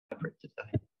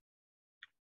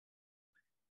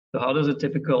So how does a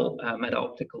typical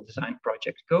meta-optical design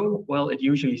project go? Well, it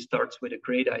usually starts with a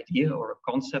great idea or a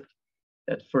concept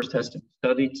that first has to be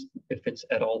studied if it's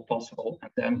at all possible,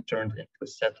 and then turned into a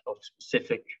set of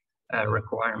specific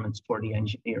requirements for the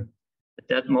engineer. At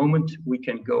that moment, we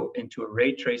can go into a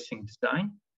ray tracing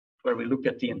design where we look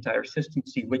at the entire system,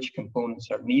 see which components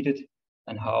are needed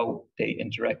and how they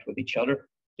interact with each other.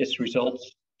 This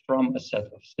results from a set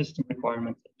of system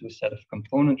requirements to a set of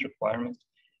component requirements.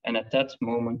 And at that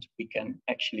moment, we can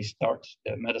actually start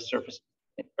the Metasurface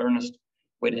in earnest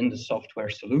within the software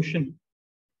solution.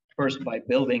 First, by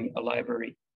building a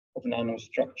library of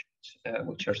nanostructures,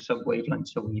 which are sub-wavelength.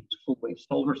 So we use full wave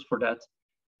solvers for that.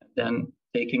 And then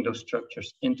taking those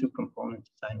structures into component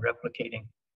design, replicating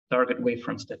target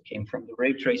wavefronts that came from the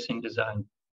ray tracing design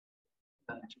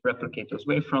to replicate those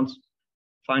wavefronts.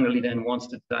 Finally, then once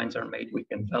the designs are made, we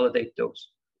can validate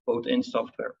those both in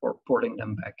software or porting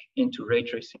them back into ray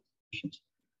tracing solutions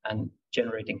and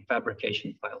generating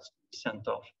fabrication files to be sent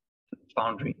off to the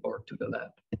foundry or to the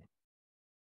lab.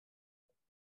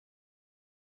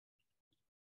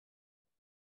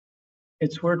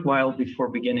 It's worthwhile before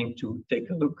beginning to take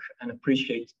a look and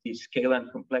appreciate the scale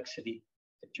and complexity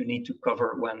that you need to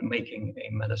cover when making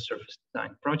a Metasurface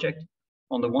design project.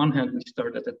 On the one hand, we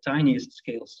start at the tiniest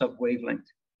scale, sub-wavelength,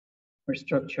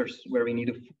 where we need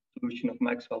a solution of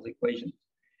Maxwell's equations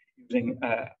using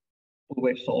full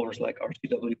wave solvers like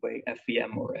RCWA,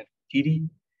 FEM, or FTD.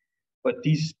 But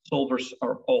these solvers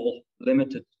are all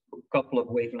limited to a couple of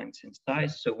wavelengths in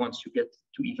size. So once you get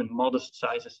to even modest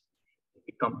sizes, they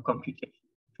become computationally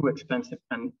too expensive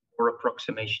and more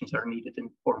approximations are needed in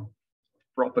the form of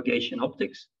propagation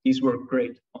optics. These work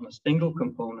great on a single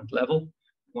component level.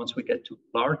 Once we get to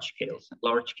large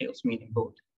scales meaning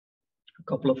both a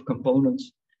couple of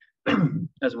components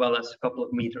as well as a couple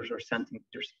of meters or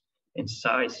centimeters in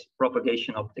size,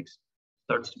 propagation optics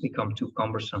starts to become too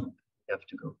cumbersome. We have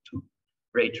to go to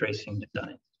ray tracing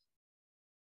design.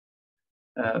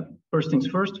 First things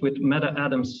first, with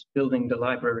MetaAtoms building the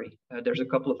library, there's a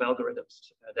couple of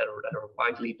algorithms that are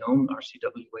widely known,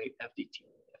 RCWA, FDT,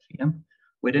 FEM.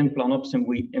 Within Planopsim,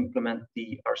 we implement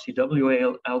the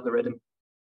RCWA algorithm.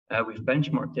 We've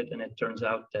benchmarked it, and it turns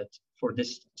out that for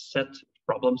this set of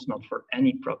problems, not for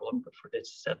any problem, but for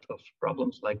this set of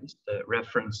problems, like this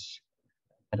reference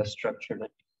metastructure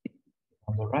that you see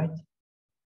on the right,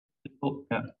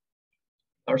 the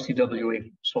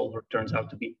RCWA solver turns out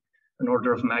to be an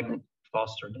order of magnitude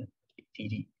faster than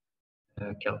TD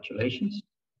calculations,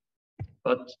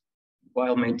 but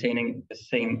while maintaining the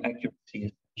same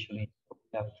accuracy, essentially,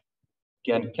 we have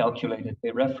again calculated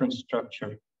a reference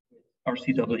structure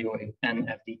RCWA and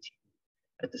FDT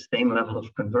at the same level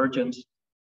of convergence.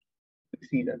 We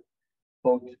see that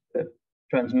both the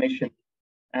transmission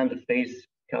and the phase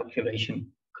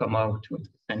calculation come out with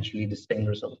essentially the same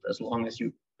result as long as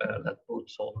you let both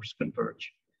solvers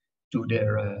converge to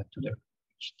their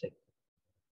state.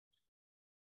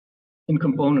 In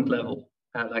component level,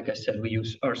 like I said, we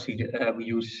use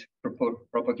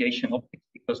propagation optics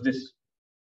because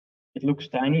it looks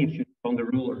tiny if you on the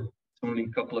ruler. Only a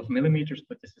couple of millimeters,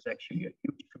 but this is actually a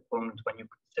huge component when you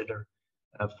consider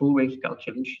full wave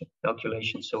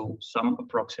calculation. So some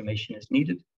approximation is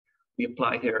needed. We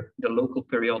apply here the local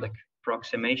periodic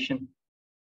approximation,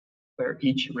 where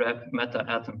each meta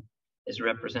atom is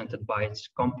represented by its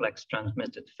complex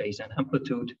transmitted phase and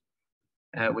amplitude,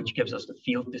 which gives us the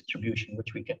field distribution,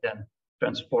 which we can then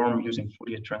transform using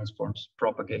Fourier transforms,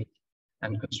 propagate,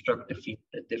 and construct the field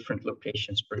at different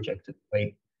locations projected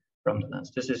away from the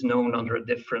lens. This is known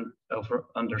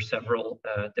under several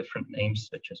different names,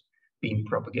 such as beam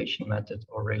propagation method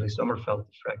or Rayleigh-Sommerfeld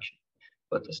diffraction.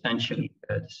 But essentially,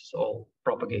 this is all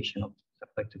propagation optics, I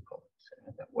like to call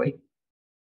it that way.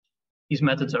 These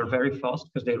methods are very fast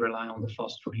because they rely on the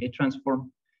fast Fourier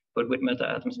transform. But with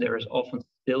meta-atoms, there is often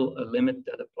still a limit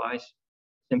that applies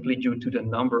simply due to the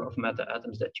number of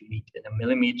meta-atoms that you need. In a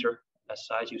millimeter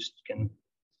size, you can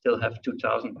still have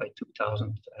 2000 by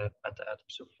 2000 meta-atoms,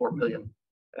 so 4 million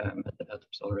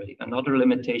meta-atoms already. Another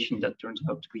limitation that turns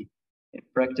out to be in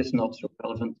practice not so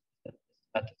relevant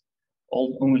that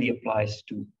only applies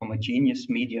to homogeneous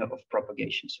media of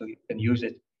propagation. So you can use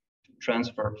it to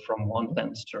transfer from one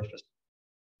lens surface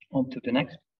onto the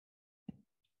next.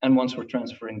 And once we're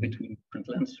transferring between different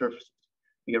lens surfaces,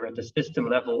 we are at the system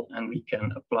level and we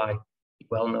can apply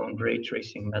well-known ray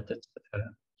tracing methods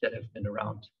that have been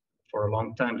around for a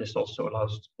long time. This also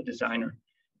allows the designer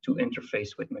to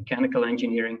interface with mechanical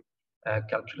engineering,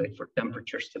 calculate for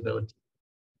temperature stability,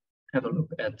 have a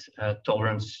look at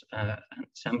tolerance and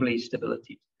assembly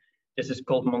stability. This is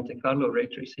called Monte Carlo ray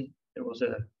tracing. There was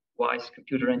a wise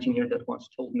computer engineer that once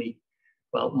told me,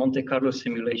 Well, Monte Carlo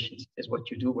simulations is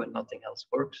what you do when nothing else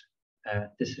works.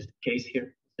 This is the case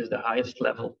here. This is the highest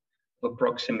level of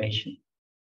approximation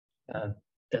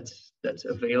that's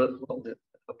available.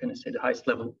 How can I say, the highest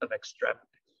level of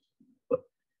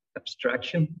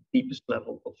abstraction, deepest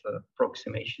level of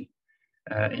approximation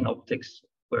in optics,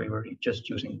 where you're just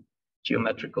using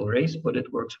geometrical rays, but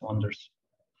it works wonders